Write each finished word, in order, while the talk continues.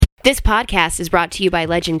This podcast is brought to you by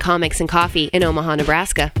Legend Comics and Coffee in Omaha,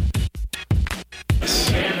 Nebraska.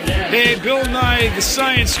 Hey, Bill Nye, the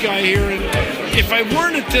science guy here, and if I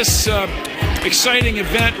weren't at this exciting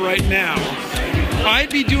event right now,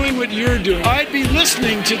 I'd be doing what you're doing. I'd be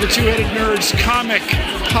listening to the Two-Headed Nerds comic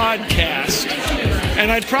podcast,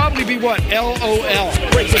 and I'd probably be what? LOL.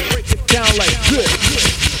 Break it down like good.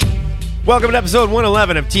 Welcome to episode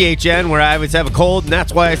 111 of THN, where I always have a cold, and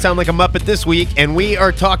that's why I sound like a Muppet this week, and we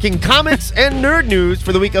are talking comics and nerd news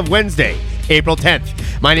for the week of Wednesday, April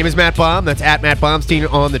 10th. My name is Matt Baum, that's at Matt Baumstein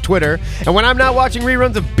on the Twitter, and when I'm not watching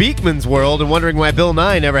reruns of Beekman's World and wondering why Bill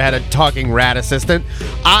Nye never had a talking rat assistant,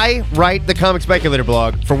 I write the Comic Speculator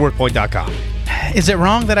blog for WordPoint.com. Is it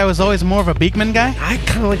wrong that I was always more of a Beekman guy? I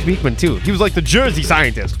kind of liked Beekman, too. He was like the Jersey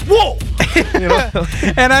scientist. Whoa! You know?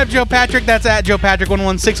 And I'm Joe Patrick. That's at Joe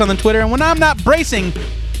Patrick116 on the Twitter. And when I'm not bracing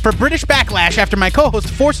for British backlash after my co-host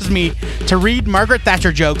forces me to read Margaret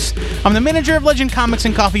Thatcher jokes, I'm the manager of Legend Comics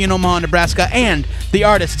and Coffee in Omaha, Nebraska, and the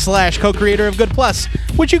artist/co-creator of Good Plus,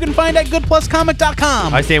 which you can find at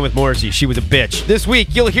goodpluscomic.com. I stand with Morrissey. She was a bitch. This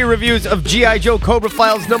week, you'll hear reviews of G.I. Joe Cobra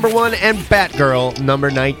Files #1 and Batgirl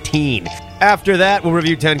 #19. After that, we'll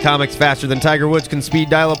review 10 comics faster than Tiger Woods can speed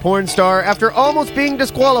dial a porn star after almost being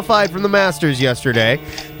disqualified from the Masters yesterday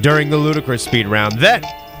during the ludicrous speed round. Then,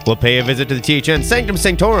 we'll pay a visit to the THN Sanctum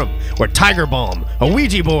Sanctorum, where Tiger Balm, a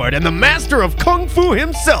Ouija board, and the master of Kung Fu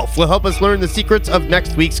himself will help us learn the secrets of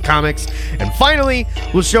next week's comics. And finally,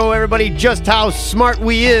 we'll show everybody just how smart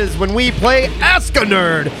we is when we play Ask a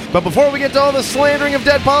Nerd. But before we get to all the slandering of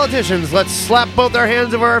dead politicians, let's slap both our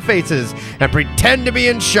hands over our faces and pretend to be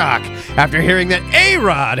in shock after hearing that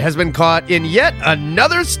A-Rod has been caught in yet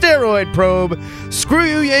another steroid probe. Screw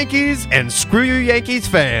you, Yankees, and screw you, Yankees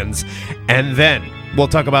fans. And then we'll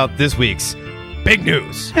talk about this week's big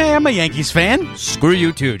news. Hey, I'm a Yankees fan. Screw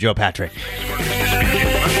you too, Joe Patrick.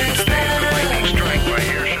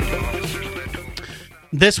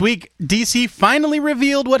 This week, DC finally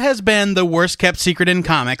revealed what has been the worst kept secret in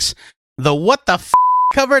comics. The What the F***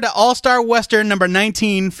 cover to All-Star Western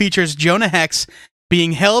 #19 features Jonah Hex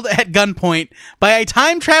being held at gunpoint by a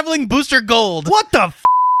time-traveling Booster Gold. What the f***?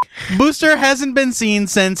 Booster hasn't been seen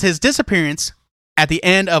since his disappearance at the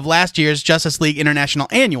end of last year's Justice League International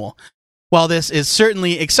Annual. While this is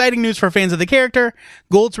certainly exciting news for fans of the character,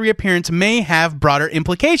 Gold's reappearance may have broader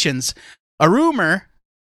implications. A rumor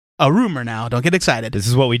now, don't get excited. This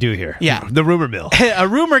is what we do here. Yeah. The rumor mill. A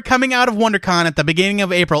rumor coming out of WonderCon at the beginning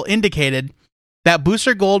of April indicated that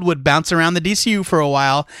Booster Gold would bounce around the DCU for a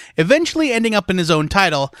while, eventually ending up in his own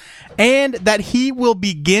title, and that he will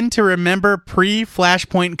begin to remember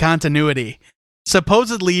pre-Flashpoint continuity.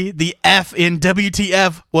 Supposedly, the F in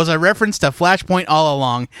WTF was a reference to Flashpoint all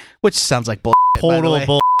along, which sounds like bullshit. Total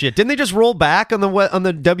bullshit. Didn't they just roll back on the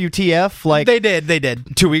WTF? Like They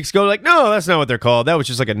did. 2 weeks ago, like, no, that's not what they're called. That was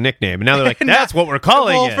just like a nickname. And now they're like, that's what we're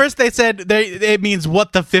calling it. Well, first they said it means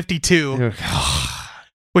what the 52,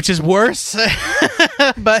 which is worse.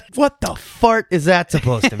 But what the fart is that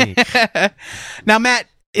supposed to mean? Now, Matt,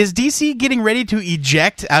 is DC getting ready to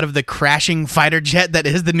eject out of the crashing fighter jet that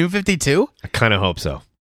is the New 52? I kind of hope so.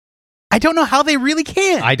 I don't know how they really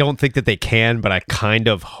can. I don't think that they can, but I kind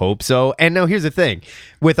of hope so. And now here's the thing.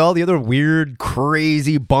 With all the other weird,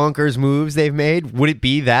 crazy, bonkers moves they've made, would it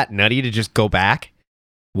be that nutty to just go back?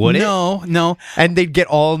 Would it? No. And they'd get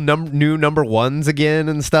all new number ones again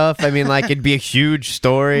and stuff? I mean, like, it'd be a huge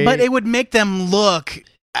story. But it would make them look...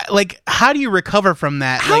 Like, how do you recover from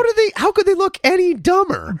that? How could they look any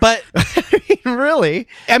dumber? But I mean, really?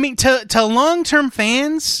 I mean, to long-term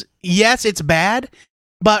fans, yes, it's bad.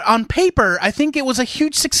 But on paper, I think it was a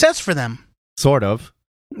huge success for them. Sort of.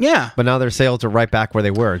 Yeah. But now their sales are right back where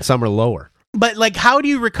they were, and some are lower. But, like, how do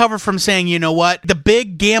you recover from saying, you know what, the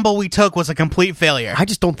big gamble we took was a complete failure? I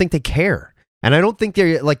just don't think they care. And I don't think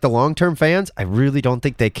they're, like, the long-term fans, I really don't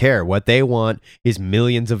think they care. What they want is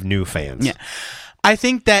millions of new fans. Yeah. I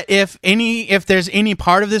think that if there's any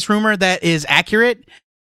part of this rumor that is accurate,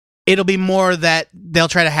 it'll be more that they'll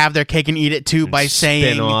try to have their cake and eat it too by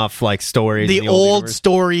saying spin off like stories. The old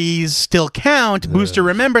stories still count. Booster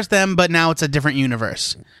remembers them, but now it's a different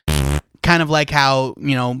universe. Kind of like how,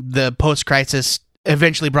 the post-crisis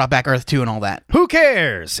eventually brought back Earth 2 and all that. Who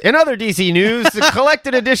cares? In other DC news, the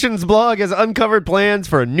Collected Editions blog has uncovered plans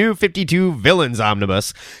for a new 52 Villains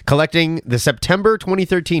Omnibus, collecting the September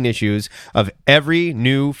 2013 issues of every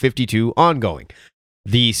new 52 ongoing.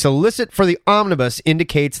 The solicit for the omnibus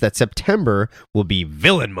indicates that September will be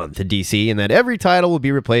Villain Month in DC, and that every title will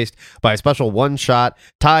be replaced by a special one-shot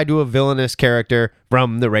tied to a villainous character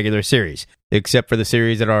from the regular series. except for the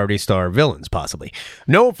series that already star villains, possibly.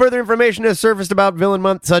 No further information has surfaced about Villain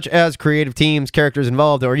Month, such as creative teams, characters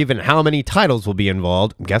involved, or even how many titles will be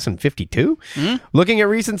involved. I'm guessing 52? Looking at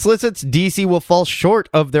recent solicits, DC will fall short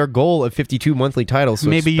of their goal of 52 monthly titles. So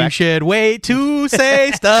maybe you should wait to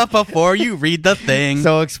say stuff before you read the thing.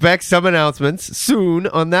 So expect some announcements soon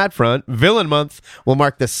on that front. Villain Month will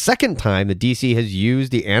mark the second time that DC has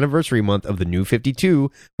used the anniversary month of the New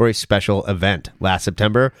 52 for a special event. Last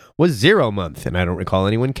September was Zero Month, and I don't recall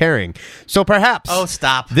anyone caring. So perhaps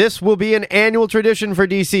this will be an annual tradition for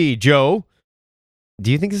DC. Joe,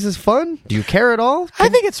 do you think this is fun? Do you care at all? I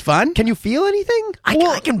think it's fun. Can you feel anything?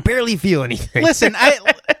 I can barely feel anything. Listen,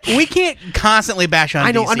 we can't constantly bash on DC.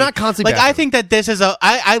 I know, I'm not constantly bashing. I think that this is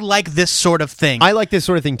I like this sort of thing. I like this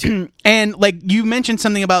sort of thing too. And you mentioned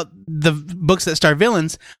something about the books that star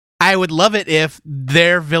villains. I would love it if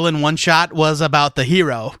their villain one-shot was about the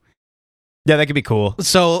hero. Yeah, that could be cool.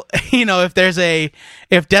 So, if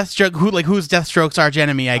Deathstroke, who's Deathstroke's arch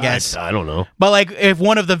enemy, I guess. I don't know. But if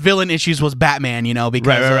one of the villain issues was Batman,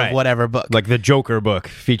 because of whatever book. Like the Joker book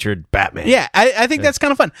featured Batman. Yeah, I think that's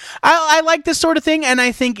kind of fun. I like this sort of thing, and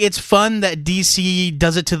I think it's fun that DC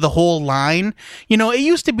does it to the whole line. It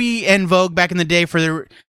used to be en vogue back in the day for the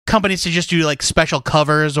companies to just do special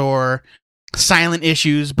covers or silent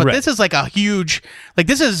issues, but this is a huge,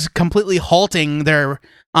 this is completely halting their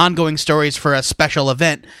ongoing stories for a special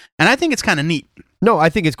event, and I think it's kind of neat. No, I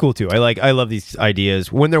think it's cool too. I love these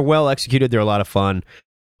ideas. When they're well executed, they're a lot of fun.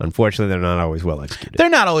 Unfortunately, they're not always well executed. They're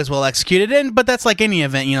not always well executed, but that's like any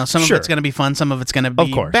event. Some of it's going to be fun, some of it's going to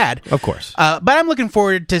be bad. Of course. But I'm looking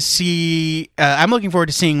forward to seeing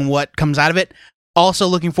what comes out of it. Also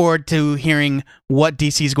looking forward to hearing what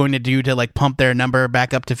DC is going to do to pump their number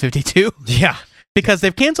back up to 52. Yeah. Because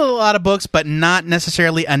they've canceled a lot of books, but not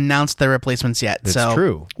necessarily announced their replacements yet. That's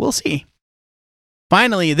true. We'll see.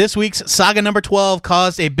 Finally, this week's Saga number 12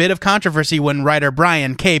 caused a bit of controversy when writer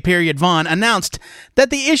Brian K. Vaughan announced that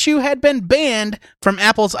the issue had been banned from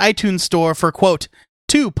Apple's iTunes store for, quote,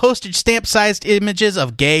 2 postage stamp-sized images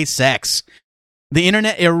of gay sex. The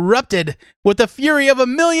internet erupted with the fury of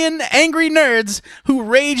 1 million angry nerds who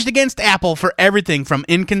raged against Apple for everything from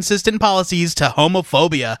inconsistent policies to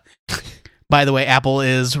homophobia. By the way, Apple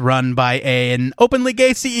is run by an openly gay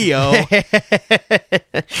CEO.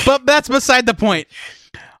 But that's beside the point.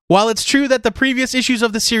 While it's true that the previous issues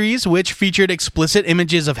of the series, which featured explicit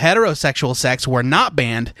images of heterosexual sex, were not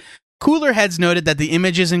banned, cooler heads noted that the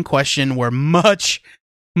images in question were much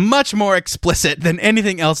more explicit than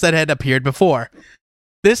anything else that had appeared before.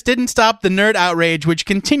 This didn't stop the nerd outrage, which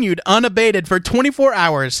continued unabated for 24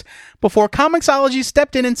 hours before Comixology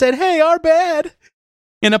stepped in and said, "Hey, our bad."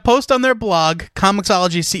 In a post on their blog,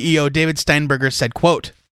 Comixology CEO David Steinberger said,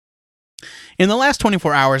 quote, "In the last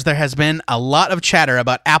 24 hours, there has been a lot of chatter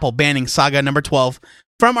about Apple banning Saga number 12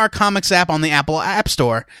 from our comics app on the Apple App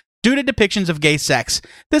Store due to depictions of gay sex.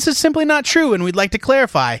 This is simply not true, and we'd like to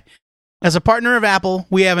clarify. As a partner of Apple,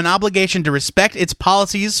 we have an obligation to respect its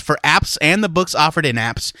policies for apps and the books offered in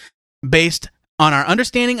apps. Based on our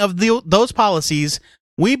understanding of those policies,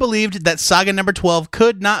 we believed that Saga number 12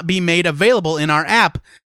 could not be made available in our app,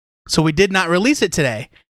 so we did not release it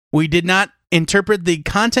today. We did not interpret the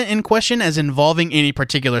content in question as involving any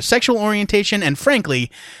particular sexual orientation, and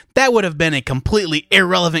frankly, that would have been a completely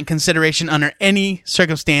irrelevant consideration under any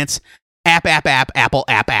circumstance. Apple.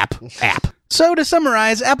 So to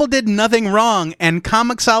summarize, Apple did nothing wrong, and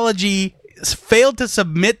Comixology failed to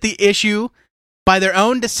submit the issue by their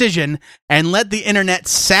own decision and let the internet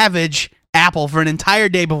savage Apple for an entire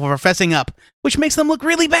day before fessing up, which makes them look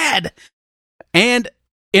really bad. And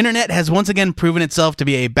internet has once again proven itself to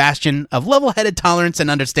be a bastion of level-headed tolerance and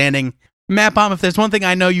understanding. Mapom, if there's one thing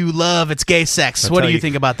I know you love, it's gay sex. What do you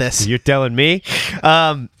think about this? You're telling me?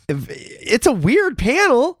 It's a weird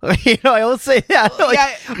panel. I will say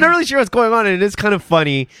that. I'm not really sure what's going on, and it is kind of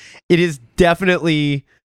funny. It is definitely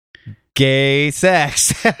gay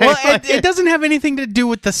sex. Well, it doesn't have anything to do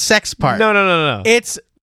with the sex part. No. It's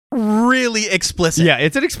really explicit. Yeah,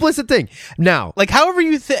 it's an explicit thing. Now,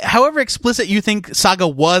 however explicit you think Saga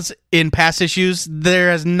was in past issues,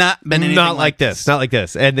 there has not been anything like this. Not like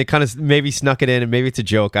this. And they kind of maybe snuck it in, and maybe it's a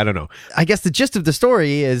joke. I don't know. I guess the gist of the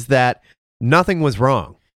story is that nothing was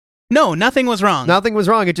wrong. No, nothing was wrong. Nothing was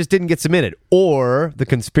wrong. It just didn't get submitted. Or the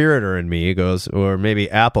conspirator in me goes, or maybe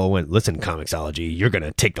Apple went, "Listen, Comixology, you're going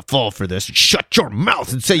to take the fall for this. Shut your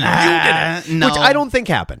mouth and say you did it." No. Which I don't think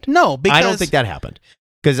happened. No, because I don't think that happened.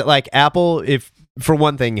 Because Apple, if for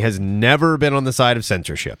one thing, has never been on the side of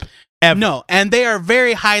censorship. Ever. No, and they are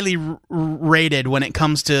very highly rated when it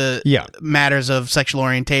comes to matters of sexual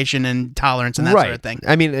orientation and tolerance and that sort of thing.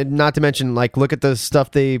 I mean, not to mention, like, look at the stuff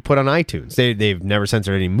they put on iTunes. They've never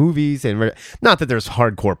censored any movies, and not that there's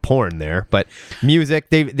hardcore porn there, but music.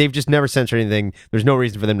 They've just never censored anything. There's no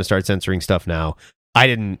reason for them to start censoring stuff now. I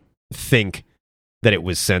didn't think that it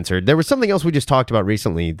was censored. There was something else we just talked about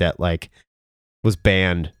recently that like was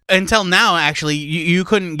banned. Until now, actually, you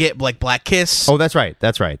couldn't get like Black Kiss. Oh, that's right.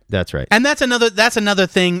 And that's another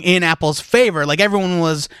thing in Apple's favor. Like everyone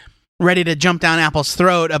was ready to jump down Apple's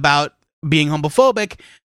throat about being homophobic.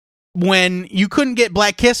 When you couldn't get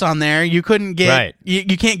Black Kiss on there, you couldn't get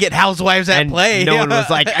you can't get Housewives at Play. No one was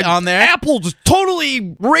like on there. Apple's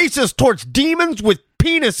totally racist towards demons with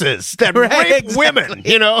penises that rape women.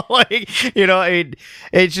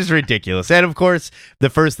 It's just ridiculous. And of course, the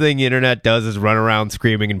first thing the internet does is run around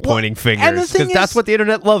screaming and pointing fingers because that's what the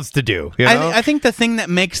internet loves to do. I think the thing that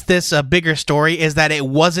makes this a bigger story is that it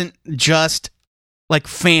wasn't just like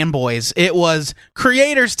fanboys; it was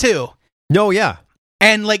creators too. No, yeah.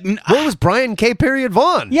 And like, what was Brian K.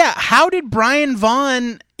 Vaughn? Yeah, how did Brian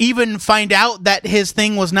Vaughn even find out that his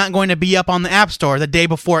thing was not going to be up on the App Store the day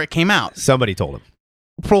before it came out? Somebody told him.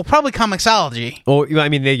 Probably Comixology. Oh, I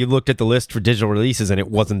mean, you looked at the list for digital releases and it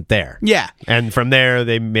wasn't there. Yeah. And from there,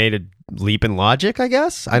 they made a leap in logic, I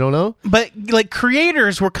guess. I don't know. But like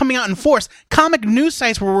creators were coming out in force. Comic news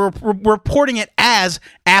sites were reporting it as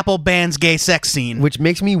Apple bans gay sex scene. Which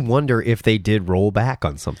makes me wonder if they did roll back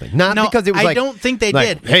on something. Because it was I don't think they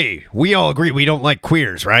did. Hey, we all agree we don't like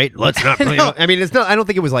queers, right? Let's not. I mean, it's not. I don't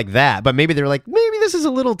think it was like that. But maybe they were like, maybe this is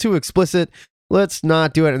a little too explicit. Let's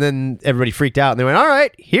not do it. And then everybody freaked out and they went, all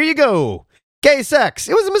right, here you go. Gay sex.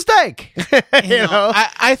 It was a mistake.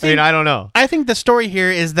 I think, I don't know. I think the story here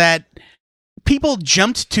is that people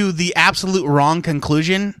jumped to the absolute wrong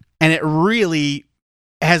conclusion and it really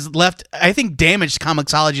has left, I think, damaged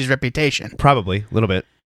Comixology's reputation. Probably, a little bit.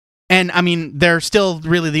 And I mean, they're still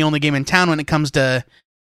really the only game in town when it comes to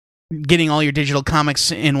getting all your digital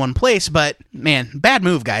comics in one place, but man, bad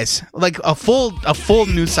move, guys. Like a full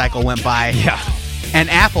news cycle went by. Yeah. And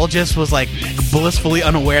Apple just was like blissfully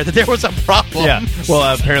unaware that there was a problem. Yeah.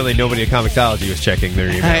 Well, apparently nobody at Comixology was checking their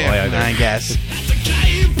email either. I guess.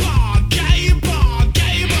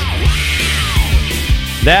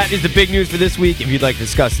 That is the big news for this week. If you'd like to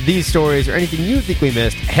discuss these stories or anything you think we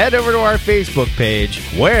missed, head over to our Facebook page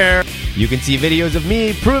where you can see videos of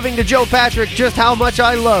me proving to Joe Patrick just how much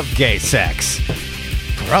I love gay sex.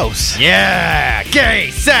 Gross. Yeah!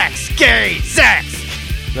 Gay sex! Gay sex!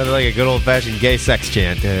 Another like a good old-fashioned gay sex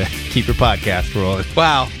chant to keep your podcast rolling.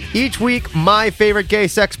 Wow. Each week, my favorite gay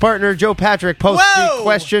sex partner, Joe Patrick, posts the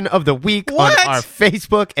question of the week on our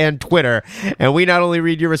Facebook and Twitter. And we not only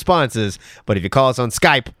read your responses, but if you call us on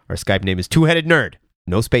Skype, our Skype name is Two-Headed Nerd,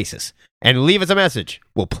 no spaces, and leave us a message,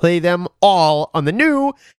 we'll play them all on the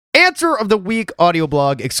new Answer of the Week audio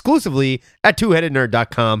blog exclusively at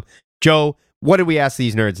twoheadednerd.com. Joe, what did we ask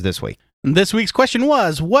these nerds this week? This week's question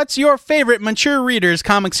was, what's your favorite mature readers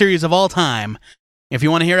comic series of all time? If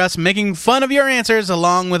you want to hear us making fun of your answers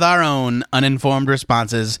along with our own uninformed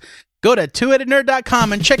responses, go to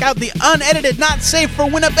twoheadednerd.com and check out the unedited, not safe for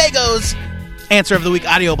Winnebagos Answer of the Week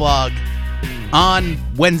audio blog on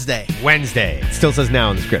Wednesday. It still says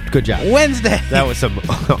now in the script. Good job. Wednesday. That was some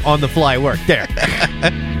on-the-fly work there.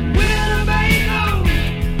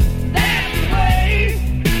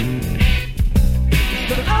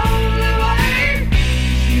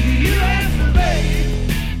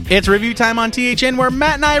 It's review time on THN where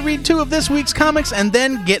Matt and I read 2 of this week's comics and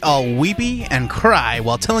then get all weepy and cry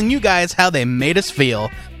while telling you guys how they made us feel.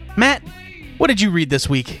 Matt, what did you read this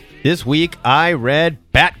week? This week I read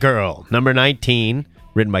Batgirl, number 19,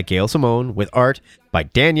 written by Gail Simone with art by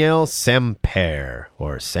Danielle Sampere,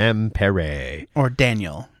 or Sampere. Or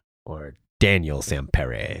Daniel. Or Daniel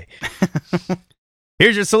Sampere.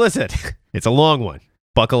 Here's your solicit. It's a long one.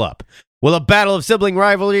 Buckle up. Will a battle of sibling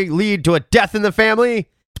rivalry lead to a death in the family?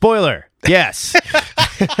 Spoiler, yes.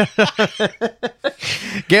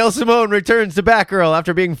 Gail Simone returns to Batgirl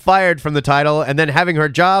after being fired from the title and then having her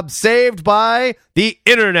job saved by the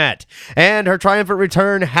internet. And her triumphant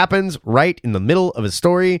return happens right in the middle of a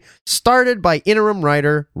story started by interim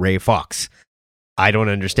writer Ray Fox. I don't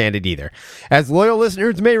understand it either. As loyal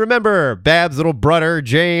listeners may remember, Bab's little brother,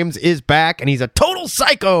 James, is back, and he's a total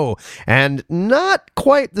psycho, and not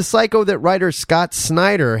quite the psycho that writer Scott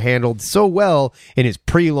Snyder handled so well in his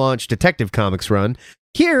pre-launch Detective Comics run.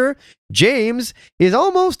 Here, James is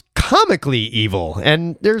almost comically evil,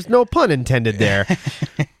 and there's no pun intended there.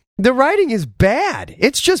 The writing is bad.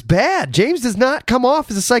 It's just bad. James does not come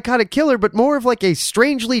off as a psychotic killer, but more of like a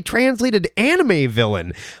strangely translated anime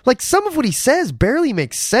villain. Like, some of what he says barely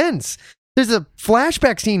makes sense. There's a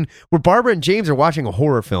flashback scene where Barbara and James are watching a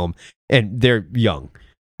horror film, and they're young.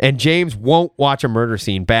 And James won't watch a murder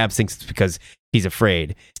scene. Babs thinks it's because he's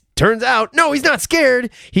afraid. Turns out, no, he's not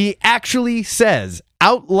scared. He actually says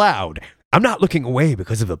out loud, "I'm not looking away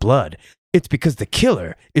because of the blood. It's because the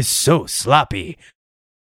killer is so sloppy."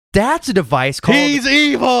 That's a device called... He's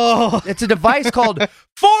evil! It's a device called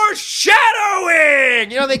foreshadowing!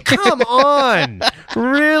 They come on.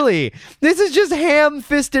 Really? This is just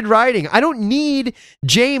ham-fisted writing. I don't need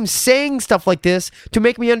James saying stuff like this to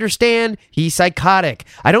make me understand he's psychotic.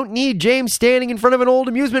 I don't need James standing in front of an old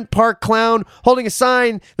amusement park clown holding a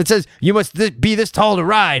sign that says, "You must be this tall to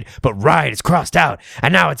ride," but ride is crossed out.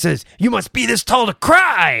 And now it says, "You must be this tall to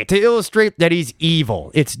cry," to illustrate that he's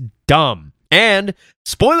evil. It's dumb. And,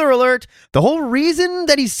 spoiler alert, the whole reason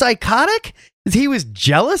that he's psychotic is he was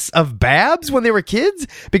jealous of Babs when they were kids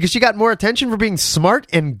because she got more attention for being smart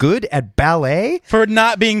and good at ballet. For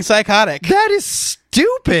not being psychotic. That is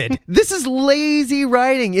stupid. This is lazy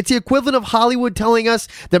writing. It's the equivalent of Hollywood telling us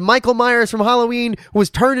that Michael Myers from Halloween was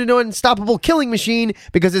turned into an unstoppable killing machine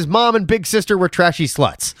because his mom and big sister were trashy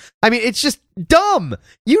sluts. I mean, it's just dumb.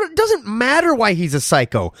 It doesn't matter why he's a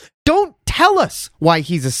psycho. Don't tell us why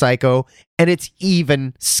he's a psycho, and it's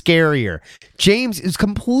even scarier. James is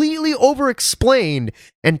completely over-explained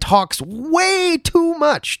and talks way too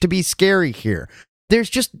much to be scary here. There's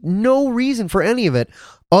just no reason for any of it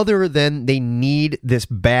other than they need this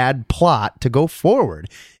bad plot to go forward.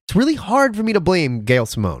 It's really hard for me to blame Gail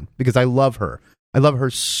Simone because I love her. I love her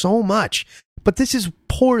so much. But this is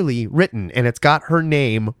poorly written, and it's got her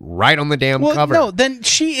name right on the damn cover. No, then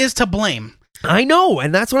she is to blame. I know,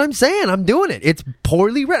 and that's what I'm saying. I'm doing it. It's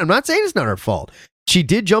poorly written. I'm not saying it's not her fault. She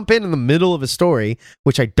did jump in the middle of a story,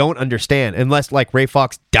 which I don't understand, unless, like, Ray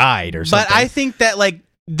Fox died or something. But I think that, like,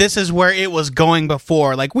 this is where it was going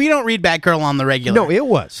before. Like, we don't read Batgirl on the regular. No, it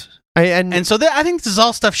was. And so I think this is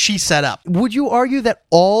all stuff she set up. Would you argue that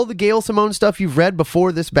all the Gail Simone stuff you've read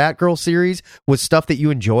before this Batgirl series was stuff that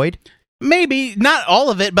you enjoyed? Maybe not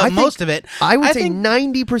all of it, but most of it. I would say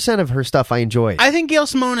 90% of her stuff I enjoyed. I think Gail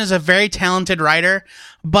Simone is a very talented writer,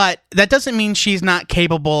 but that doesn't mean she's not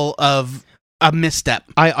capable of a misstep.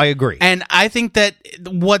 I agree. And I think that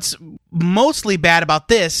what's mostly bad about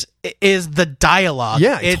this is the dialogue.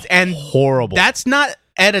 Yeah, it's horrible. That's not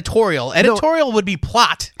editorial. Editorial would be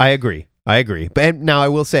plot. I agree. But now I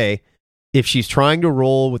will say, if she's trying to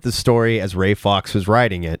roll with the story as Ray Fox was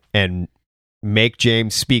writing it and make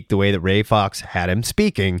James speak the way that Ray Fox had him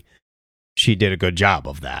speaking, she did a good job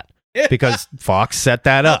of that. Because Fox set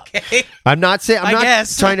that up. Okay. I'm not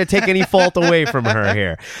trying to take any fault away from her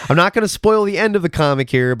here. I'm not going to spoil the end of the comic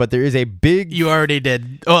here, but there is a big... You already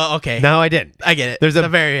did. Oh, okay. No, I didn't. I get it. There's the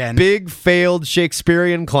very end. Big failed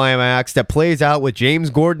Shakespearean climax that plays out with James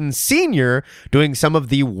Gordon Sr. doing some of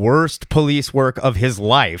the worst police work of his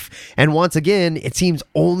life. And once again, it seems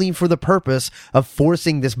only for the purpose of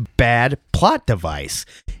forcing this bad plot device.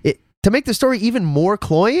 To make the story even more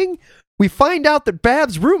cloying, we find out that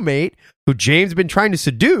Babs' roommate, who James had been trying to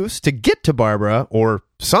seduce to get to Barbara, or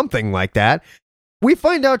something like that, we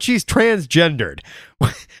find out she's transgendered,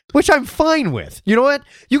 which I'm fine with. You know what?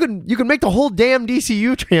 You can make the whole damn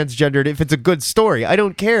DCU transgendered if it's a good story. I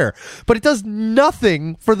don't care. But it does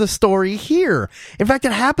nothing for the story here. In fact,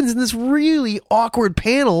 it happens in this really awkward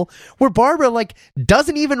panel where Barbara,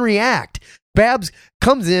 doesn't even react. Babs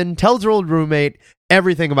comes in, tells her old roommate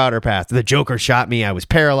everything about her past. The Joker shot me. I was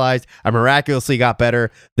paralyzed. I miraculously got better.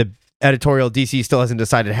 The editorial DC still hasn't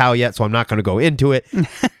decided how yet, so I'm not going to go into it.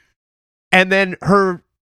 And then her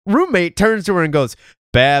roommate turns to her and goes,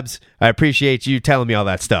 "Babs, I appreciate you telling me all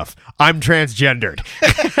that stuff. I'm transgendered."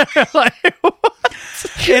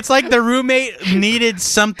 It's like the roommate needed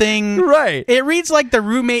something. Right. It reads like the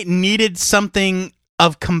roommate needed something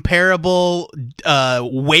of comparable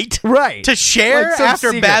weight, right, to share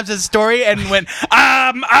after Babs' story, and went,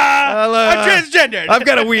 I'm transgendered. I've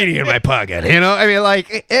got a weenie in my pocket. I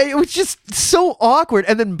mean, it was just so awkward.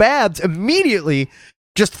 And then Babs immediately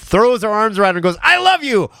just throws her arms around her and goes, "I love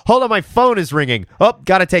you. Hold on, my phone is ringing. Oh,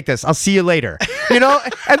 gotta take this. I'll see you later."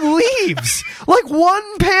 And leaves.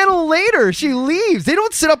 One panel later, she leaves. They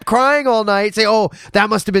don't sit up crying all night, say, "Oh, that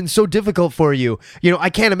must have been so difficult for you. I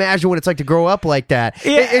can't imagine what it's like to grow up like that."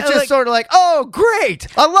 Yeah, it's just sort of "Oh, great.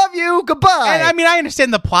 I love you. Goodbye." And I mean, I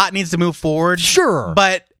understand the plot needs to move forward. Sure.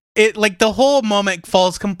 But it like the whole moment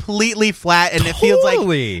falls completely flat, and it feels like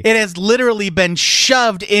it has literally been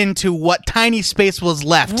shoved into what tiny space was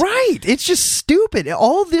left. Right. It's just stupid.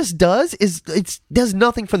 All this does is it does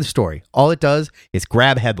nothing for the story. All it does is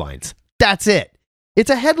grab headlines. That's it. It's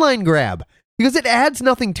a headline grab. Because it adds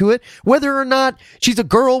nothing to it, whether or not she's a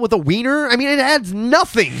girl with a wiener. I mean, it adds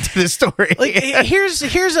nothing to the story. Like, here's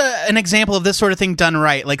an example of this sort of thing done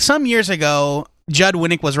right. Like some years ago, Judd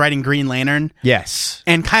Winnick was writing Green Lantern. Yes.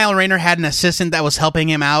 And Kyle Rayner had an assistant that was helping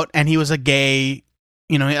him out, and he was a gay,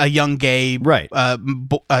 a young gay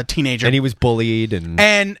teenager. And he was bullied.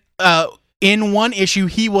 And in one issue,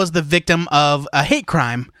 he was the victim of a hate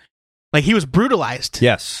crime. Like, he was brutalized.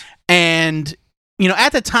 Yes. And...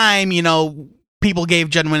 at the time, people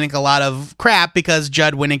gave Judd Winnick a lot of crap because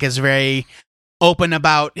Judd Winnick is very open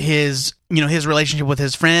about his relationship with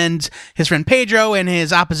his friend Pedro, and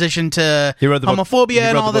his opposition to homophobia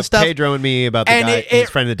and all this stuff. Pedro and Me about the guy,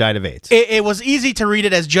 his friend that died of AIDS. It was easy to read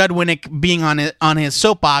it as Judd Winnick being on his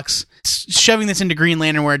soapbox, shoving this into Green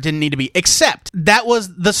Lantern where it didn't need to be. Except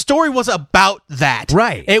the story was about that.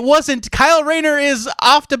 Right. It wasn't Kyle Rayner's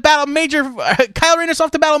off to battle major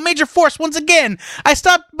force once again. I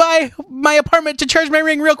stopped by my apartment to charge my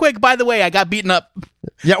ring real quick. By the way, I got beaten up.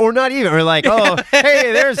 Yeah, or not even. Or like, oh,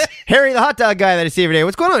 hey, there's Harry the hot dog guy that I see every day.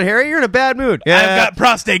 What's going on, Harry? You're in a bad mood. Yeah. I've got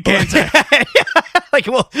prostate cancer. Like,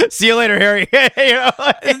 well, see you later, Harry.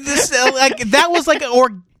 That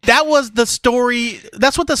was the story.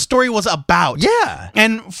 That's what the story was about. Yeah.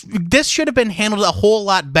 And this should have been handled a whole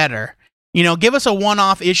lot better. Give us a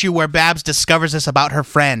one-off issue where Babs discovers this about her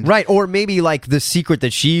friend. Right, or maybe like the secret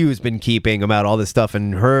that she's been keeping about all this stuff,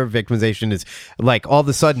 and her victimization is like all of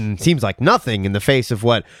a sudden seems like nothing in the face of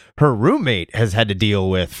what her roommate has had to deal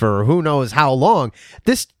with for who knows how long.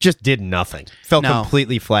 This just did nothing. Felt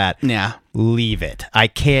completely flat. Yeah. Leave it. I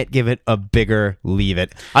can't give it a bigger leave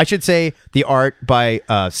it. I should say the art by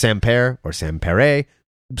Sampere,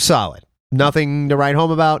 solid. Nothing to write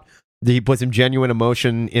home about. He put some genuine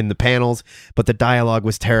emotion in the panels, but the dialogue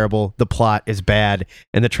was terrible. The plot is bad,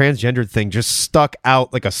 and the transgendered thing just stuck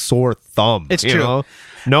out like a sore thumb. It's true.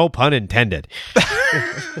 No pun intended.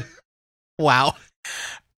 Wow.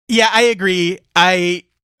 Yeah, I agree.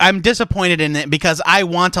 I'm disappointed in it because I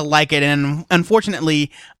want to like it, and unfortunately,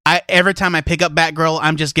 every time I pick up Batgirl,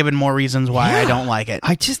 I'm just given more reasons why I don't like it.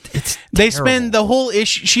 She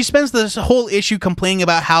spends this whole issue complaining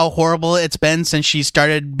about how horrible it's been since she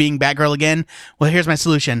started being Batgirl again. Well, here's my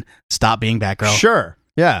solution: stop being Batgirl. Sure.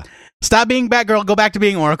 Yeah. Stop being Batgirl. Go back to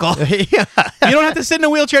being Oracle. Yeah. You don't have to sit in a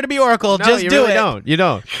wheelchair to be Oracle. No, just you do really it. Don't. You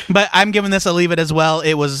don't. But I'm giving this a leave it as well.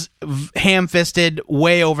 It was ham-fisted,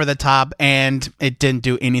 way over the top, and it didn't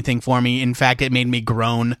do anything for me. In fact, it made me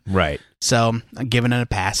groan. Right. So I'm giving it a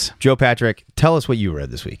pass. Joe Patrick, tell us what you read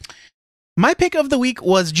this week. My pick of the week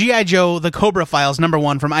was G.I. Joe, The Cobra Files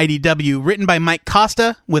 #1 from IDW, written by Mike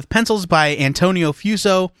Costa, with pencils by Antonio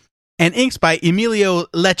Fuso, and inks by Emilio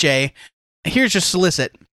Lecce. Here's your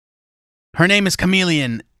solicit. Her name is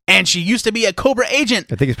Chameleon, and she used to be a Cobra agent.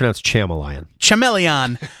 I think it's pronounced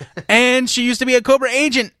Chameleon. And she used to be a Cobra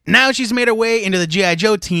agent. Now she's made her way into the G.I.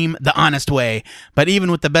 Joe team the honest way. But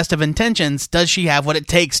even with the best of intentions, does she have what it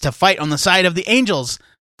takes to fight on the side of the Angels?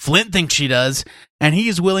 Flint thinks she does, and he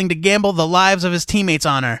is willing to gamble the lives of his teammates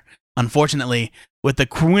on her. Unfortunately, with the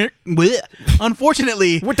Quimson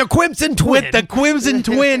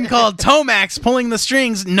twin called Tomax pulling the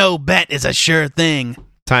strings, no bet is a sure thing.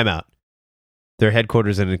 Time out. Their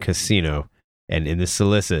headquarters in a casino, and in the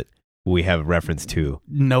solicit, we have reference to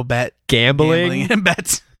no bet, gambling and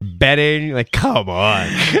bets, betting. Like, come on.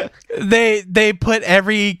 They put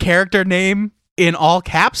every character name in all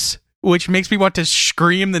caps, which makes me want to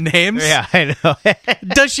scream the names. Yeah, I know.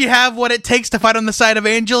 Does she have what it takes to fight on the side of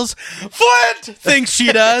Angels? Flint thinks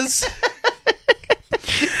she does.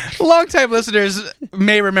 Longtime listeners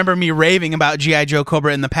may remember me raving about G.I. Joe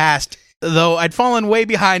Cobra in the past, though I'd fallen way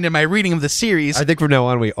behind in my reading of the series. I think from now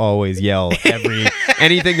on we always yell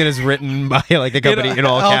anything that is written by like the company in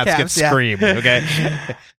all caps gets screamed. Okay.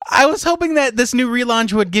 I was hoping that this new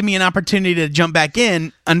relaunch would give me an opportunity to jump back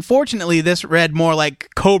in. Unfortunately, this read more like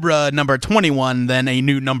Cobra #21 than a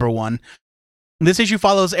new #1. This issue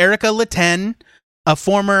follows Erica Laten, a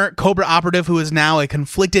former Cobra operative who is now a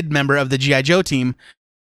conflicted member of the G.I. Joe team.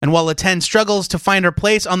 And while Laten struggles to find her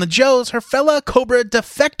place on the Joes, her fellow Cobra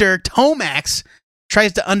defector, Tomax,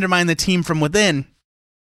 tries to undermine the team from within.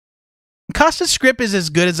 Costa's script is as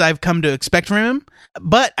good as I've come to expect from him,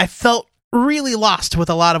 but I felt really lost with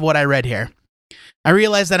a lot of what I read here. I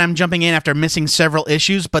realize that I'm jumping in after missing several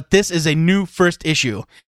issues, but this is a new first issue,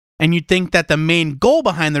 and you'd think that the main goal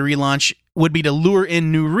behind the relaunch would be to lure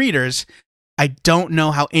in new readers. I don't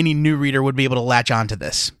know how any new reader would be able to latch onto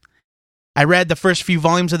this. I read the first few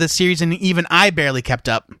volumes of this series, and even I barely kept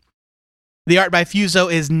up. The art by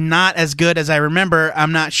Fuso is not as good as I remember.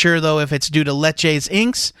 I'm not sure, though, if it's due to Lecce's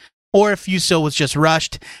inks or if Fuso was just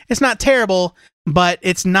rushed. It's not terrible, but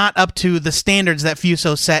it's not up to the standards that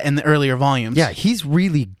Fuso set in the earlier volumes. Yeah, he's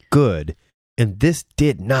really good, and this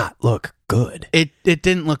did not look good. It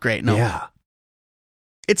didn't look great, no. Yeah.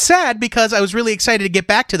 It's sad because I was really excited to get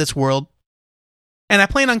back to this world, and I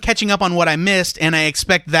plan on catching up on what I missed, and I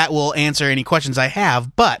expect that will answer any questions I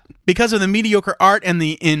have, but because of the mediocre art and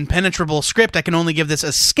the impenetrable script, I can only give this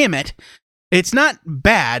a skim it. It's not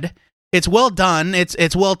bad. It's well done.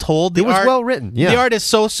 It's well told. It was well written, yeah. The art is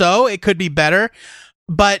so-so. It could be better,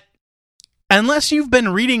 but unless you've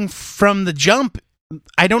been reading from the jump,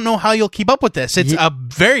 I don't know how you'll keep up with this. It's a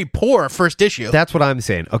very poor first issue. That's what I'm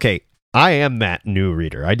saying. Okay, I am that new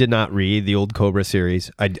reader. I did not read the old Cobra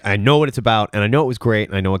series. I know what it's about, and I know it was great,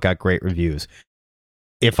 and I know it got great reviews.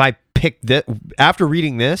 If I picked this, after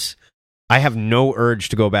reading this, I have no urge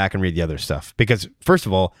to go back and read the other stuff. Because, first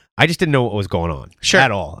of all, I just didn't know what was going on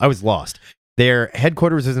at all. I was lost. Their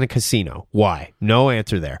headquarters is in a casino. Why? No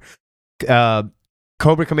answer there.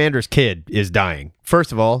 Cobra Commander's kid is dying.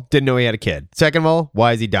 First of all, didn't know he had a kid. Second of all,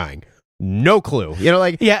 why is he dying? No clue.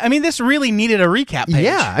 Yeah, I mean, this really needed a recap page.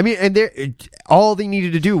 Yeah, I mean, and all they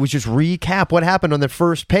needed to do was just recap what happened on the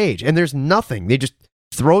first page, and there's nothing. They just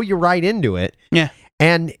throw you right into it. Yeah.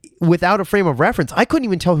 And without a frame of reference, I couldn't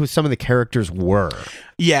even tell who some of the characters were.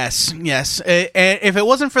 Yes. If it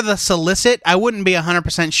wasn't for the solicit, I wouldn't be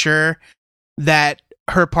 100% sure that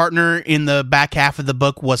her partner in the back half of the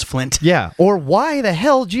book was Flint. Yeah, or why the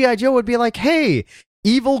hell G.I. Joe would be like, hey,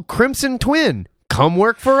 evil Crimson Twin, come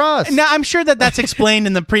work for us. Now, I'm sure that's explained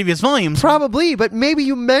in the previous volumes. Probably, but maybe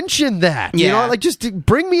you mentioned that. Yeah. Just to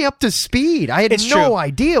bring me up to speed. I had no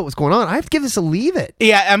idea what was going on. I have to give this a leave it.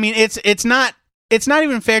 Yeah, I mean, it's not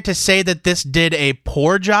even fair to say that this did a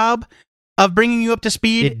poor job of bringing you up to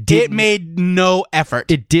speed. It made no effort.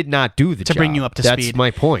 It did not do the job to bring you up to speed. That's my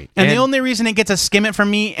point. And the only reason it gets a skim it from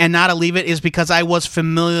me and not a leave it is because I was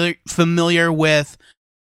familiar with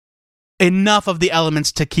enough of the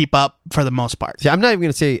elements to keep up for the most part. See, I'm not even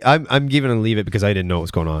going to say I'm giving it a leave it because I didn't know what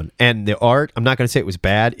was going on. And the art, I'm not going to say it was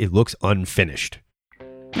bad. It looks unfinished.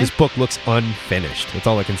 This book looks unfinished. That's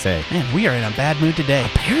all I can say. Man, we are in a bad mood today.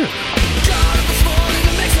 Apparently.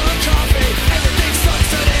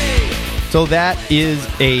 So that is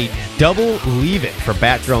a double leave it for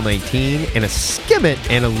Batgirl 19 and a skim it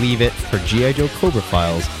and a leave it for G.I. Joe Cobra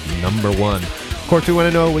Files #1. Of course, we want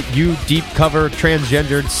to know what you deep cover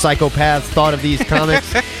transgendered psychopaths thought of these comics.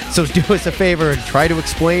 So do us a favor and try to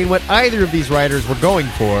explain what either of these writers were going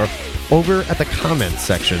for over at the comments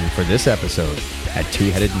section for this episode at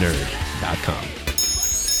twoheadednerd.com.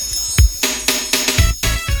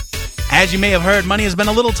 As you may have heard, money has been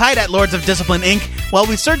a little tight at Lords of Discipline, Inc. while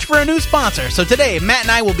we search for a new sponsor. So today, Matt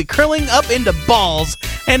and I will be curling up into balls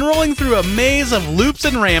and rolling through a maze of loops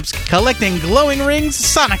and ramps, collecting glowing rings,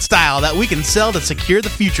 Sonic style, that we can sell to secure the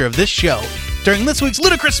future of this show during this week's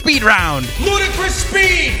Ludicrous Speed Round. Ludicrous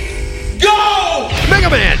Speed! Go! Mega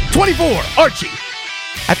Man 24, Archie.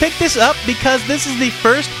 I picked this up because this is the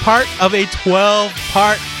first part of a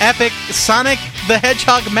 12-part epic Sonic the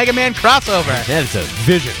Hedgehog Mega Man crossover. That is a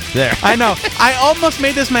vision there. I know. I almost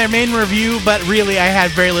made this my main review, but really I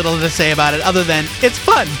had very little to say about it other than it's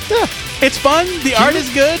fun. Yeah. It's fun. The art is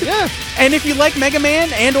good. Yeah. And if you like Mega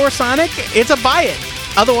Man and or Sonic, it's a buy it.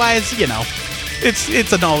 Otherwise,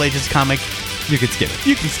 it's an all ages comic. You can skim it.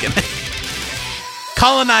 You can skim it.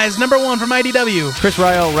 Colonized #1 from IDW. Chris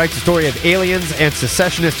Ryall writes a story of aliens and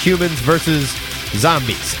secessionist humans versus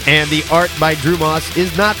zombies. And the art by Drew Moss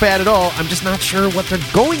is not bad at all. I'm just not sure what they're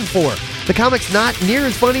going for. The comic's not near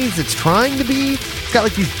as funny as it's trying to be. It's got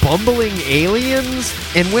like these bumbling aliens.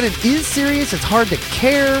 And when it is serious, it's hard to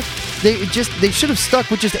care. They should have stuck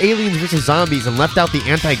with just aliens versus zombies and left out the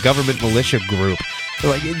anti-government militia group.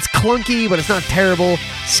 Like, it's clunky, but it's not terrible.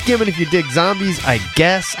 Skim it if you dig zombies, I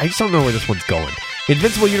guess. I just don't know where this one's going.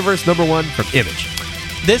 Invincible Universe #1 from Image.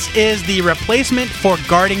 This is the replacement for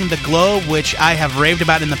Guarding the Globe, which I have raved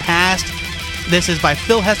about in the past. This is by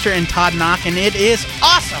Phil Hester and Todd Knock, and it is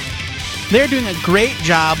awesome. They're doing a great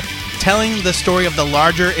job telling the story of the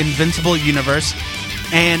larger Invincible Universe,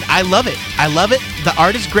 and I love it. I love it. The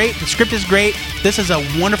art is great. The script is great. This is a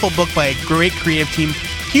wonderful book by a great creative team.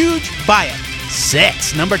 Huge buy it.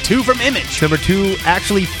 6, #2 from Image. #2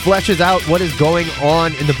 actually fleshes out what is going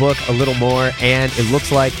on in the book a little more, and it looks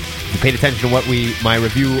like, if you paid attention to my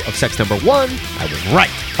review of Sex #1, I was right.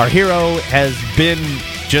 Our hero has been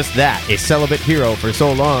just that, a celibate hero for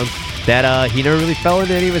so long, that he never really fell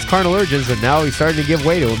into any of his carnal urges, and now he's starting to give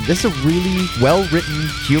way to him. This is a really well-written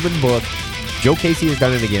human book. Joe Casey has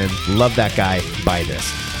done it again. Love that guy. Buy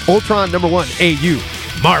this. Ultron #1,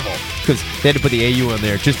 AU, Marvel. Because they had to put the AU on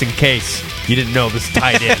there just in case you didn't know this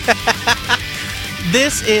tied in.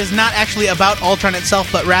 This is not actually about Ultron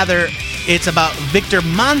itself, but rather it's about Victor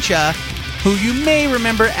Mancha, who you may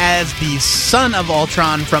remember as the son of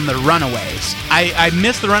Ultron from The Runaways. I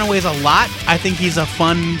miss The Runaways a lot. I think he's a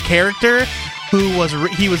fun character who was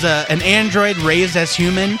an android raised as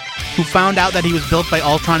human who found out that he was built by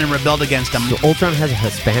Ultron and rebelled against him. So Ultron has a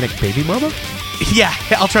Hispanic baby mama? Yeah,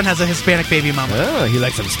 Ultron has a Hispanic baby mama. Oh, he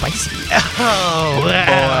likes them spicy. Oh,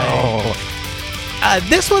 Wow.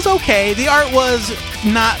 this was okay. The art was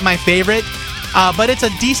not my favorite, but it's a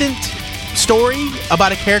decent story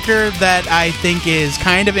about a character that I think is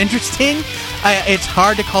kind of interesting. It's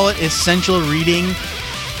hard to call it essential reading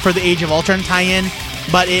for the Age of Ultron tie-in,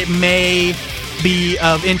 but it may be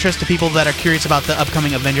of interest to people that are curious about the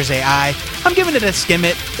upcoming Avengers AI. I'm giving it a skim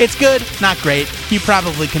it. It's good, not great. You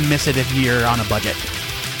probably can miss it if you're on a budget.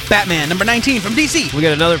 Batman, #19 from DC. We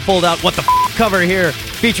got another fold-out what the cover here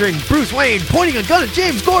featuring Bruce Wayne pointing a gun at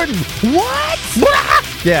James Gordon. What?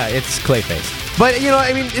 Yeah, it's Clayface. But,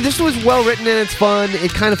 I mean, this was well-written and it's fun.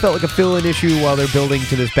 It kind of felt like a fill-in issue while they're building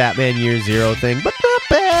to this Batman Year Zero thing, but not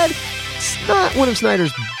bad. It's not one of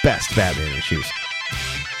Snyder's best Batman issues.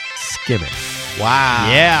 Skim it. Wow.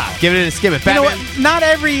 Yeah, give it a skim it. Batman. You know what?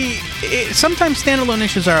 Not sometimes standalone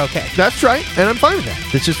issues are okay. That's right, and I'm fine with that.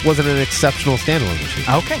 This just wasn't an exceptional standalone issue.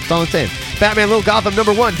 Okay. That's all I'm saying. Batman Little Gotham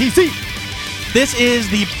 #1, DC. This is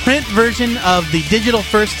the print version of the Digital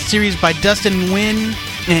First series by Dustin Nguyen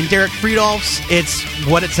and Derek Friedolfs. It's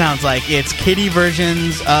what it sounds like. It's kiddie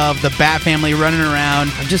versions of the Bat family running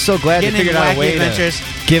around. I'm just so glad they Getting figured into out a wacky way adventures.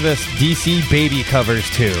 to give us DC baby covers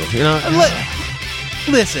too.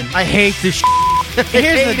 Listen, I hate this.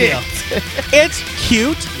 here's the deal. It's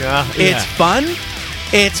cute. Yeah. It's fun.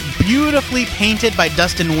 It's beautifully painted by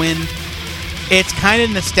Dustin Nguyen. It's kind of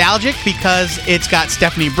nostalgic because it's got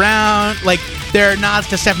Stephanie Brown. Like, there are nods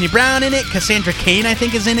to Stephanie Brown in it. Cassandra Cain, I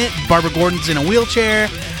think, is in it. Barbara Gordon's in a wheelchair.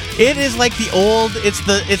 It is like the old. It's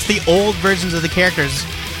the old versions of the characters.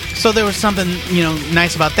 So there was something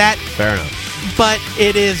nice about that. Fair enough. But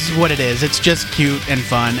it is what it is. It's just cute and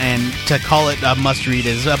fun, and to call it a must-read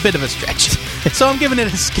is a bit of a stretch. So I'm giving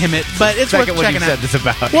it a skim it, but it's worth checking out. Said this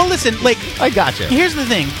about. Well, listen, I gotcha. Here's the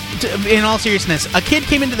thing. In all seriousness, a kid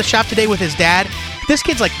came into the shop today with his dad. This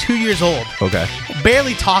kid's like 2 years old. Okay.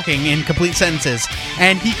 Barely talking in complete sentences,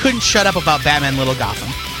 and he couldn't shut up about Batman Little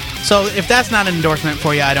Gotham. So if that's not an endorsement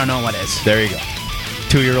for you, I don't know what is. There you go.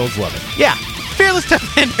 2-year-olds love it. Yeah. Fearless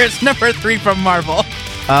Defenders, #3 from Marvel.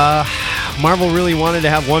 Marvel really wanted to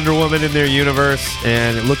have Wonder Woman in their universe,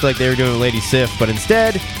 and it looked like they were doing Lady Sif, but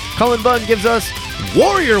instead, Cullen Bunn gives us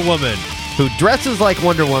Warrior Woman, who dresses like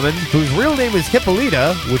Wonder Woman, whose real name is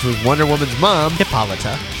Hippolyta, which was Wonder Woman's mom.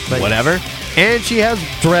 Hippolyta. But whatever. And she has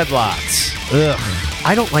dreadlocks. Ugh.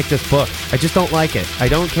 I don't like this book. I just don't like it. I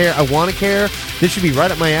don't care. I want to care. This should be right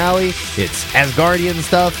up my alley. It's Asgardian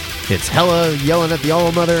stuff. It's Hela yelling at the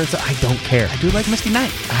All-Mother. And I don't care. I do like Misty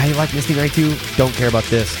Knight. I like Misty Knight too. Don't care about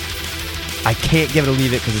this. I can't give it a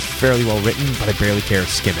leave it because it's fairly well written, but I barely care.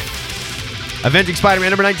 Skim it. Avenging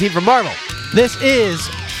Spider-Man #19 from Marvel. This is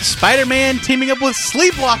Spider-Man teaming up with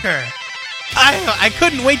Sleepwalker. I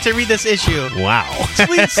couldn't wait to read this issue. Wow.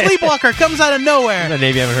 Sleepwalker comes out of nowhere. That's a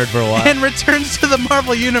name you haven't heard for a while. And returns to the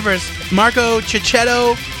Marvel Universe. Marco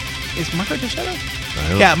Cicchetto. Is Marco Cicchetto?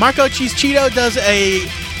 Yeah, Marco Cicchetto does a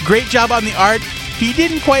great job on the art. He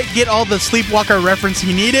didn't quite get all the Sleepwalker reference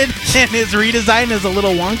he needed, and his redesign is a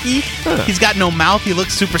little wonky. Huh. He's got no mouth. He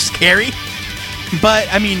looks super scary. But,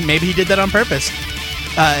 I mean, maybe he did that on purpose.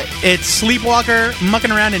 It's Sleepwalker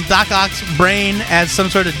mucking around in Doc Ock's brain as some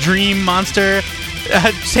sort of dream monster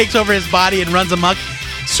takes over his body and runs amok.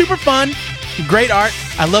 Super fun. Great art.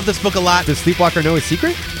 I love this book a lot. Does Sleepwalker know his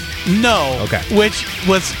secret? No. Okay. Which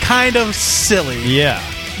was kind of silly. Yeah.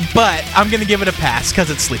 But I'm going to give it a pass because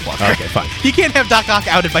it's Sleepwalker. Okay, fine. You can't have Doc Ock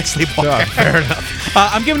outed by Sleepwalker. Oh, fair enough.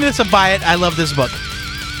 I'm giving this a buy it. I love this book.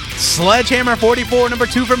 Sledgehammer 44,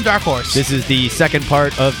 #2 from Dark Horse. This is the second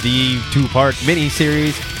part of the 2-part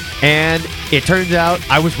mini-series, and it turns out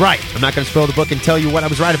I was right. I'm not going to spoil the book and tell you what I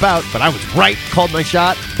was right about, but I was right. Called my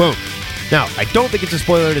shot. Boom. Now, I don't think it's a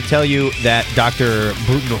spoiler to tell you that Dr.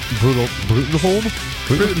 Brutenholm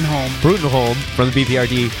from the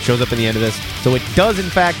BPRD shows up in the end of this. So it does, in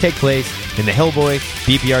fact, take place in the Hellboy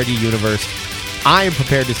BPRD universe. I am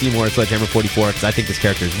prepared to see more of Sledgehammer 44 because I think this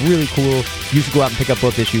character is really cool. You should go out and pick up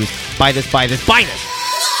both issues. Buy this, buy this, buy this!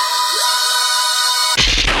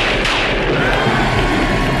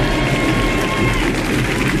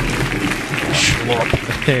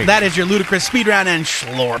 That is your ludicrous speed round, and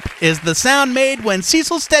schlorp is the sound made when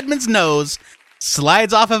Cecil Stedman's nose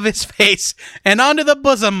slides off of his face and onto the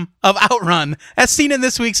bosom of Outrun, as seen in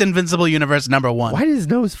this week's Invincible Universe number 1. Why did his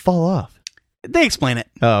nose fall off? They explain it.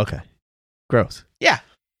 Oh, okay. Gross. Yeah.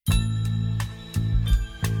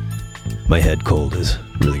 My head cold is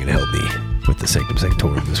really going to help me with the Sanctum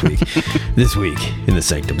Sanctorum this week. This week, in the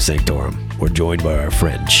Sanctum Sanctorum, we're joined by our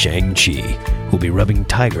friend Shang-Chi, who'll be rubbing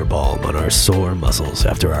tiger balm on our sore muscles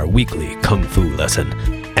after our weekly kung fu lesson.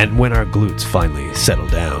 And when our glutes finally settle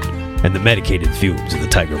down, and the medicated fumes of the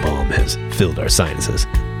tiger balm has filled our sinuses,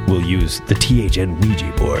 we'll use the THN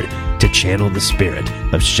Ouija board to channel the spirit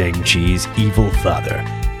of Shang-Chi's evil father,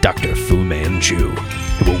 Dr. Fu Manchu,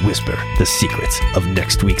 and will whisper the secrets of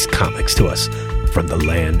next week's comics to us from the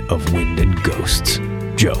land of wind and ghosts.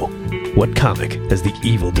 Joe, what comic has the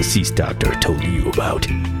evil deceased doctor told you about?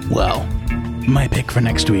 Well, my pick for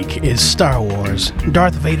next week is Star Wars,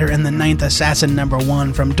 Darth Vader and the Ninth Assassin number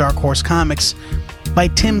 1 from Dark Horse Comics by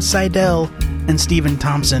Tim Seidel and Stephen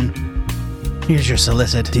Thompson. Here's your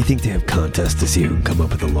solicit. Do you think they have contests to see who can come up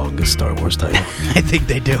with the longest Star Wars title? I think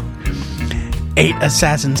they do. 8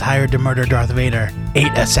 assassins hired to murder Darth Vader.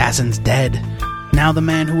 8 assassins dead. Now the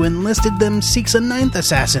man who enlisted them seeks a 9th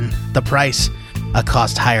assassin. The price, a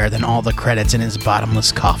cost higher than all the credits in his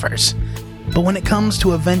bottomless coffers. But when it comes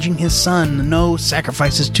to avenging his son, no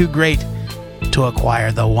sacrifice is too great to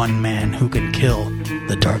acquire the one man who can kill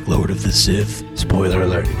the Dark Lord of the Sith. Spoiler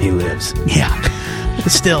alert, he lives. Yeah.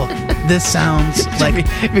 Still, this sounds like...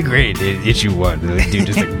 It'd be great in issue 1. The dude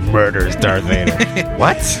just murders Darth Vader.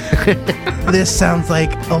 What? This sounds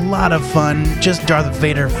like a lot of fun. Just Darth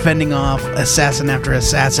Vader fending off assassin after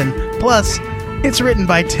assassin. Plus, it's written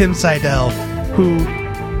by Tim Seidel, who,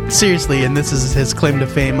 seriously, and this is his claim to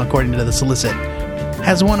fame according to the solicit,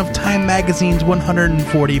 has one of Time Magazine's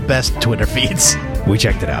 140 best Twitter feeds. We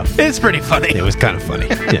checked it out. It's pretty funny. It was kind of funny.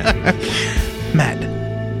 Yeah. Matt,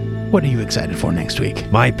 what are you excited for next week?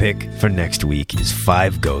 My pick for next week is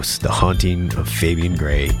 5 Ghosts, The Haunting of Fabian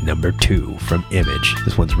Gray, number 2 from Image.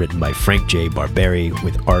 This one's written by Frank J. Barberi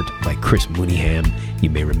with art by Chris Mooneyham. You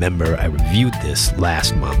may remember I reviewed this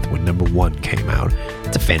last month when number 1 came out.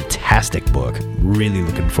 It's a fantastic book. Really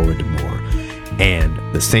looking forward to more. And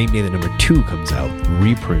the same day that number 2 comes out,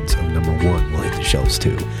 reprints of number 1 will hit the shelves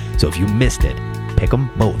too. So if you missed it, pick them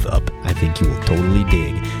both up. I think you will totally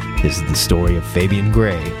dig. This is the story of Fabian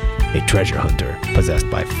Gray, a treasure hunter possessed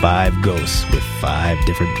by 5 ghosts with 5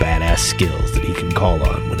 different badass skills that he can call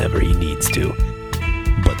on whenever he needs to.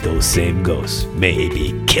 But those same ghosts may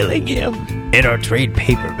be killing him. And our trade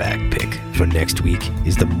paperback pick for next week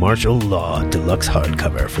is the Martial Law Deluxe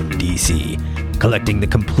hardcover from DC, collecting the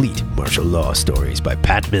complete martial law stories by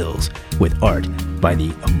Pat Mills with art by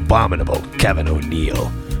the abominable Kevin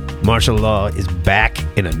O'Neill. Martial Law is back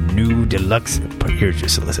in a new deluxe... Here's your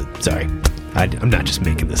solicit. Sorry. I'm not just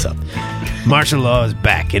making this up. Martial Law is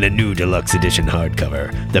back in a new deluxe edition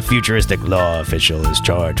hardcover. The futuristic law official is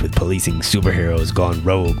charged with policing superheroes gone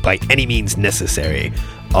rogue by any means necessary,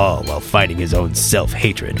 all while fighting his own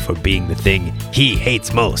self-hatred for being the thing he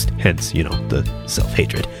hates most. Hence, the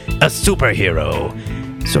self-hatred. A superhero.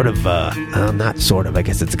 Sort of, not sort of, I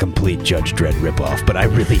guess it's a complete Judge Dredd ripoff, but I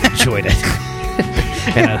really enjoyed it.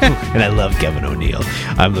 and I love Kevin O'Neill.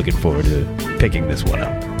 I'm looking forward to picking this one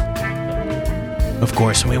up. Of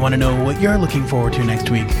course, we want to know what you're looking forward to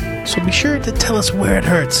next week, so be sure to tell us where it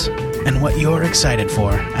hurts and what you're excited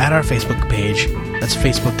for at our Facebook page. That's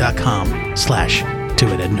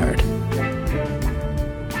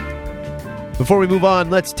facebook.com/2headednerd. Before we move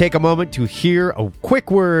on, let's take a moment to hear a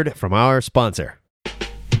quick word from our sponsor.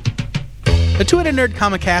 The Two-Headed Nerd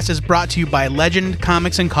Comic Cast is brought to you by Legend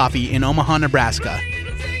Comics and Coffee in Omaha, Nebraska.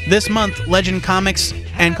 This month, Legend Comics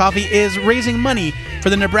and Coffee is raising money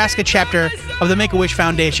for the Nebraska chapter of the Make-A-Wish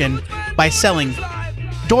Foundation by selling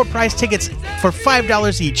door prize tickets for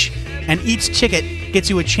 $5 each, and each ticket gets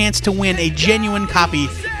you a chance to win a genuine copy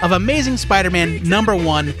of Amazing Spider-Man number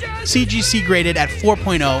 1, CGC graded at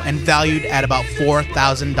 4.0 and valued at about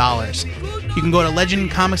 $4,000. You can go to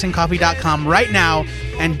legendcomicsandcoffee.com right now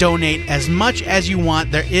and donate as much as you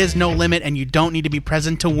want. There is no limit, and you don't need to be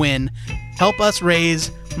present to win. Help us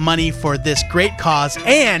raise money for this great cause,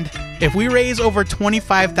 and if we raise over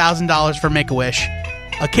 $25,000 for Make-A-Wish,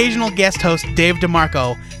 occasional guest host Dave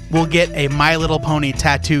DeMarco will get a My Little Pony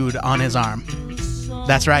tattooed on his arm.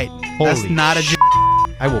 That's right. That's not a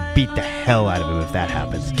I will beat the hell out of him if that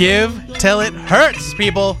happens. Give till it hurts,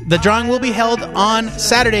 people. The drawing will be held on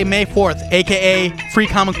Saturday, May 4th, a.k.a. Free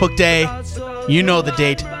Comic Book Day. You know the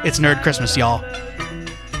date. It's Nerd Christmas, y'all.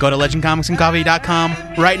 Go to legendcomicsandcoffee.com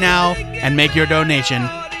right now and make your donation.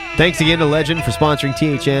 Thanks again to Legend for sponsoring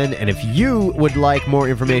THN, and if you would like more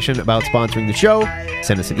information about sponsoring the show,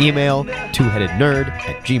 send us an email,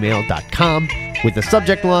 twoheadednerd@gmail.com, with the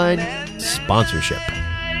subject line, sponsorship.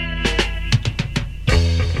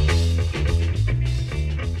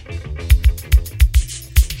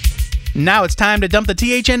 Now it's time to dump the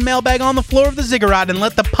THN mailbag on the floor of the ziggurat and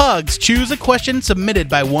let the pugs choose a question submitted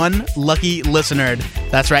by one lucky listener.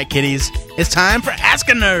 That's right, kiddies. It's time for Ask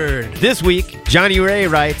a Nerd. This week, Johnny Ray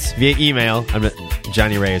writes via email.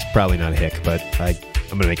 Johnny Ray is probably not a hick, but I'm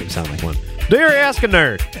going to make him sound like one. Dear Ask a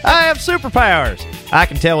Nerd, I have superpowers. I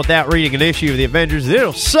can tell without reading an issue of the Avengers that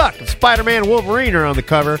it'll suck if Spider-Man and Wolverine are on the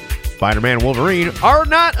cover. Spider-Man and Wolverine are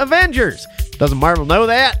not Avengers. Doesn't Marvel know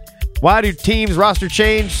that? Why do teams' roster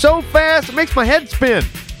change so fast it makes my head spin?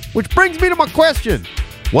 Which brings me to my question.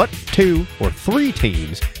 What 2 or 3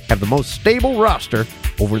 teams have the most stable roster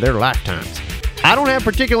over their lifetimes? I don't have a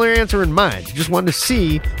particular answer in mind. Just wanted to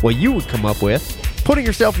see what you would come up with. Putting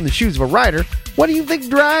yourself in the shoes of a writer, what do you think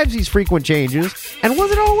drives these frequent changes? And was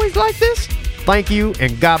it always like this? Thank you,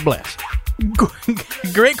 and God bless.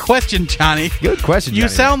 Great question, Johnny. Good question, Johnny. You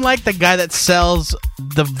sound like the guy that sells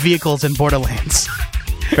the vehicles in Borderlands.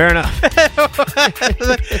 Fair enough.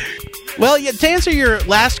 Well, yeah, to answer your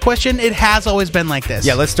last question, it has always been like this.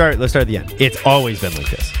 Yeah, let's start at the end. It's always been like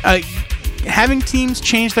this. Having teams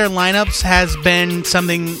change their lineups has been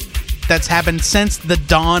something that's happened since the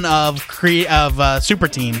dawn of super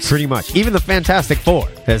teams. Pretty much. Even the Fantastic Four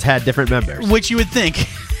has had different members. Which you would think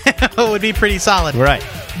would be pretty solid. Right.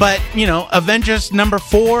 But, Avengers number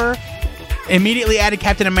 4 immediately added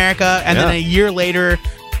Captain America, and then a year later,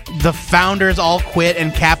 the founders all quit,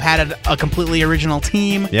 and Cap had a completely original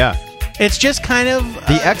team. Yeah. It's just kind of...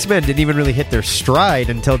 the X-Men didn't even really hit their stride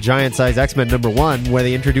until Giant Size X-Men number 1, where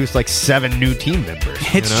they introduced 7 new team members.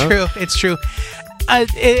 It's true.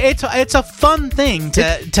 It's a fun thing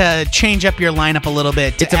to change up your lineup a little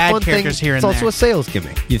bit, to add characters here and there. It's also a sales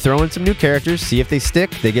gimmick. You throw in some new characters, see if they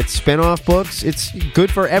stick. They get spin-off books. It's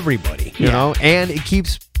good for everybody, you know? And it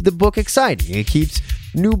keeps the book exciting. It keeps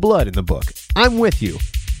new blood in the book. I'm with you.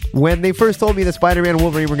 When they first told me that Spider-Man and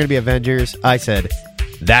Wolverine were going to be Avengers, I said,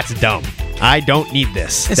 that's dumb. I don't need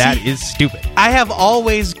this. That is stupid. I have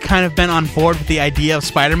always kind of been on board with the idea of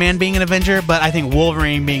Spider-Man being an Avenger, but I think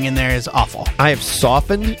Wolverine being in there is awful. I have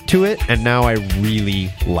softened to it, and now I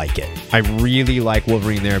really like it. I really like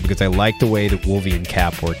Wolverine there because I like the way that Wolverine and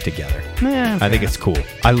Cap work together. Yeah, I think it's cool.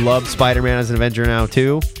 I love Spider-Man as an Avenger now,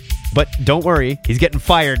 too. But don't worry, he's getting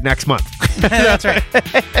fired next month. That's right.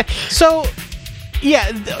 So...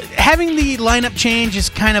 yeah, having the lineup change is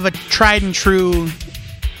kind of a tried and true,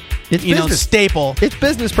 staple. It's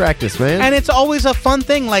business practice, man. And it's always a fun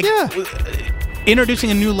thing.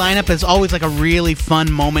 Introducing a new lineup is always a really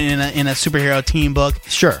fun moment in a superhero team book.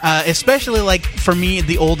 Sure. Especially for me,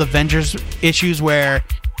 the old Avengers issues where,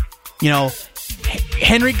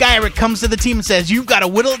 Henry Gyrick comes to the team and says, you've got to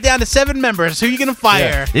whittle it down to 7 members. Who are you going to fire?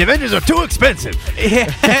 Yeah. The Avengers are too expensive.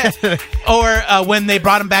 Or when they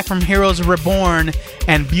brought him back from Heroes Reborn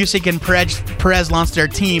and Busick and Perez launched their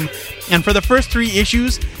team. And for the first 3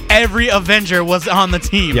 issues, every Avenger was on the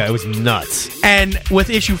team. Yeah, it was nuts. And with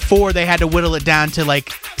issue 4, they had to whittle it down to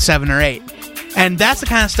 7 or 8. And that's the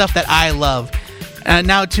kind of stuff that I love.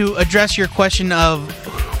 Now, to address your question of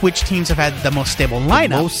which teams have had the most stable lineup.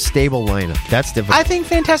 The most stable lineup. That's difficult. I think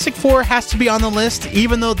Fantastic Four has to be on the list,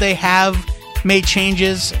 even though they have made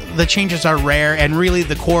changes. The changes are rare, and really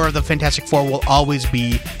the core of the Fantastic Four will always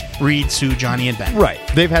be Reed, Sue, Johnny, and Ben. Right.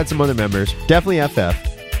 They've had some other members. Definitely FF.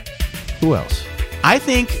 Who else? I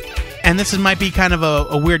think, and this might be kind of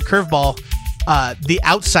a weird curveball, the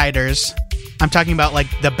Outsiders, I'm talking about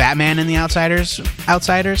the Batman and the Outsiders,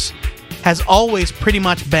 has always pretty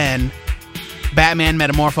much been Batman,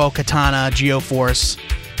 Metamorpho, Katana, Geoforce,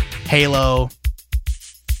 Halo,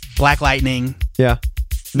 Black Lightning. Yeah.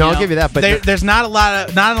 No, I'll give you that. But there's not a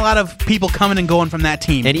lot of people coming and going from that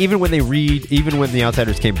team. And even when the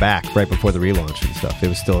Outsiders came back right before the relaunch and stuff, it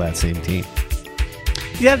was still that same team.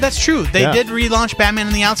 Yeah, that's true. They did relaunch Batman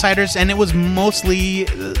and the Outsiders, and it was mostly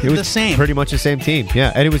the same. Pretty much the same team.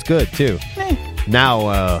 Yeah, and it was good too.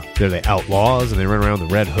 Now they're the Outlaws, and they run around the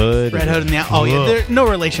Red Hood. And the there's no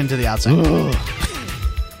relation to the Outsiders.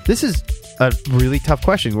 This is a really tough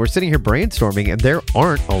question. We're sitting here brainstorming, and there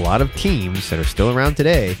aren't a lot of teams that are still around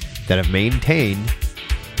today that have maintained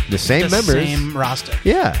the same members, same roster.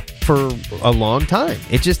 Yeah, for a long time.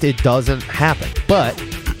 It doesn't happen. But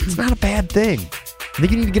it's not a bad thing. I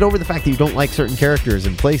think you need to get over the fact that you don't like certain characters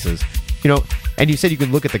and places. And you said you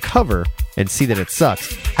can look at the cover and see that it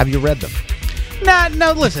sucks. Have you read them?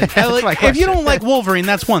 No, listen. If you don't like Wolverine,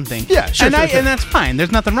 that's one thing. Yeah, sure. And that's fine.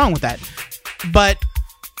 There's nothing wrong with that. But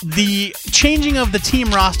the changing of the team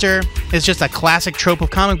roster is just a classic trope of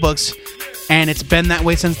comic books, and it's been that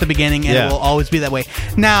way since the beginning, and it will always be that way.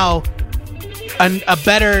 Now, a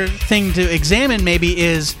better thing to examine maybe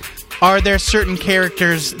is, are there certain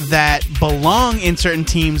characters that belong in certain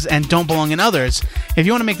teams and don't belong in others? If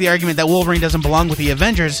you want to make the argument that Wolverine doesn't belong with the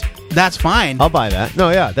Avengers, that's fine. I'll buy that. No,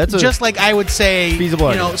 yeah, that's just like I would say, feasible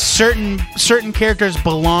argument. certain characters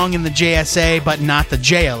belong in the JSA but not the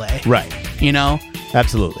JLA. Right.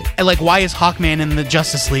 Absolutely. And like, why is Hawkman in the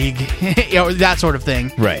Justice League? That sort of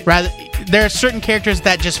thing. Right. Rather, there are certain characters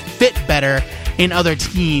that just fit better in other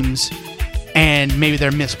teams, and maybe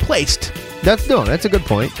they're misplaced. That's a good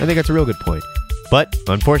point. I think that's a real good point. But,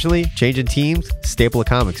 unfortunately, changing teams, staple of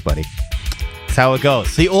comics, buddy. That's how it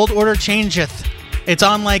goes. The old order changeth. It's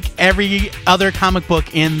on like every other comic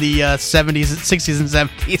book in the 70s, 60s, and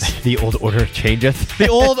 70s. The old order changeth? The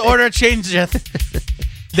old order changeth.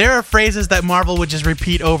 There are phrases that Marvel would just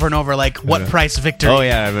repeat over and over, like, what price victory? Oh,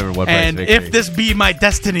 yeah, I remember what price victory. And if this be my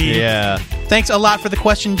destiny. Yeah. Thanks a lot for the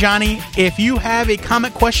question, Johnny. If you have a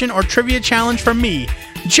comic question or trivia challenge from me,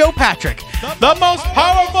 Joe Patrick, the most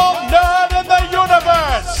powerful nerd in the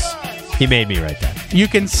universe. He made me write that. You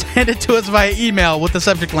can send it to us via email with the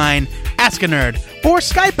subject line, Ask a Nerd, or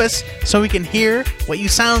Skype us so we can hear what you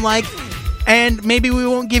sound like, and maybe we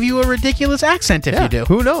won't give you a ridiculous accent if you do.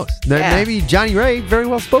 Who knows? Maybe Johnny Ray, very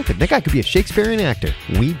well spoken. That guy could be a Shakespearean actor.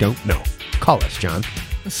 We don't know. Call us, John.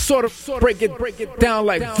 Sort of break it down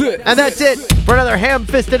like this. And that's it for another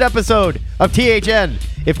ham-fisted episode of THN.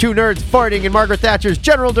 If two nerds farting in Margaret Thatcher's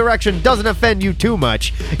general direction doesn't offend you too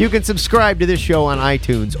much, you can subscribe to this show on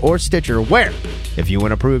iTunes or Stitcher, where, if you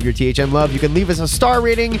want to prove your THN love, you can leave us a star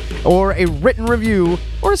rating or a written review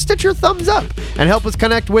or a Stitcher thumbs up and help us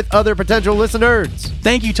connect with other potential listeners.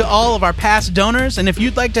 Thank you to all of our past donors, and if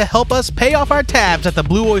you'd like to help us pay off our tabs at the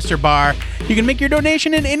Blue Oyster Bar, you can make your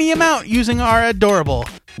donation in any amount using our adorable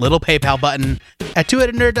little PayPal button at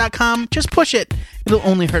twoheadednerd.com. Just push it. It'll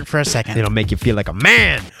only hurt for a second. It'll make you feel like a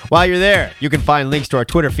man. While you're there, you can find links to our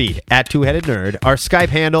Twitter feed at twoheadednerd, our Skype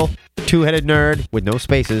handle, twoheadednerd with no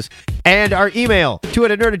spaces, and our email,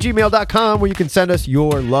 twoheadednerd@gmail.com, where you can send us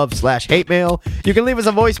your love/hate mail. You can leave us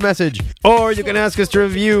a voice message, or you can ask us to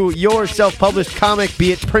review your self-published comic,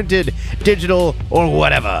 be it printed, digital, or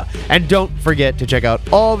whatever. And don't forget to check out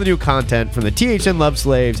all the new content from the THN Love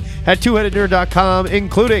Slaves at twoheadednerd.com,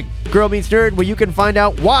 including Girl Meets Nerd, where you can find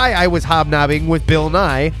out why I was hobnobbing with Bill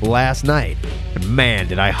Nye last night. And man,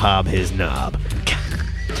 did I hob his knob.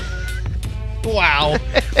 Wow.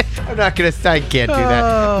 I can't do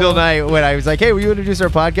that. Bill Nye, when I was like, hey, will you introduce our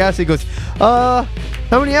podcast? He goes, how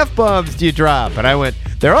many F-bombs do you drop? And I went,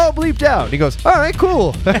 they're all bleeped out. And he goes, all right,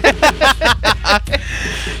 cool.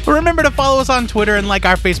 Remember to follow us on Twitter and like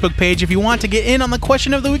our Facebook page if you want to get in on the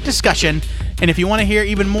question of the week discussion. And if you want to hear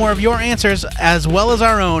even more of your answers as well as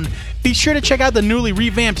our own, be sure to check out the newly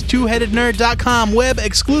revamped twoheadednerd.com web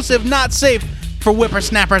exclusive not safe for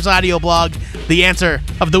whippersnappers audio blog, The Answer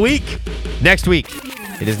of the Week. Next week,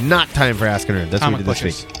 it is not time for Ask a Nerd. That's what we did this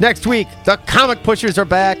week. Next week, the comic pushers are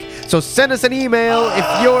back. So send us an email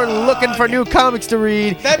if you're looking for new comics to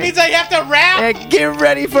read. That means I have to rap? And get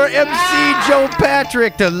ready for MC Joe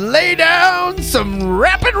Patrick to lay down some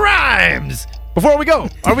rapping rhymes. Before we go,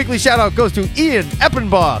 our weekly shout-out goes to Ian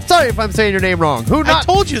Eppenbaugh. Sorry if I'm saying your name wrong. I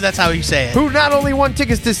told you that's how you say it. Who not only won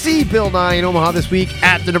tickets to see Bill Nye in Omaha this week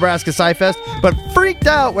at the Nebraska Sci-Fest, but freaked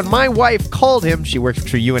out when my wife called him. She works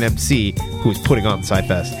for UNMC, who was putting on the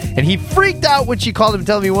Sci-Fest. And he freaked out when she called him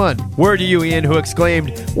telling me one. Word to you, Ian, who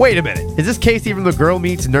exclaimed, wait a minute, is this Casey from the Girl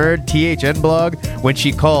Meets Nerd THN blog? When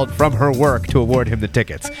she called from her work to award him the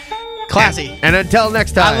tickets. Classy. And until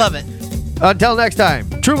next time. I love it. Until next time,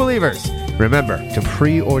 true believers, remember to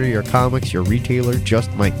pre-order your comics. Your retailer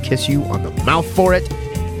just might kiss you on the mouth for it.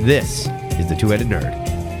 This is the Two-Headed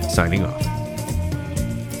Nerd, signing off.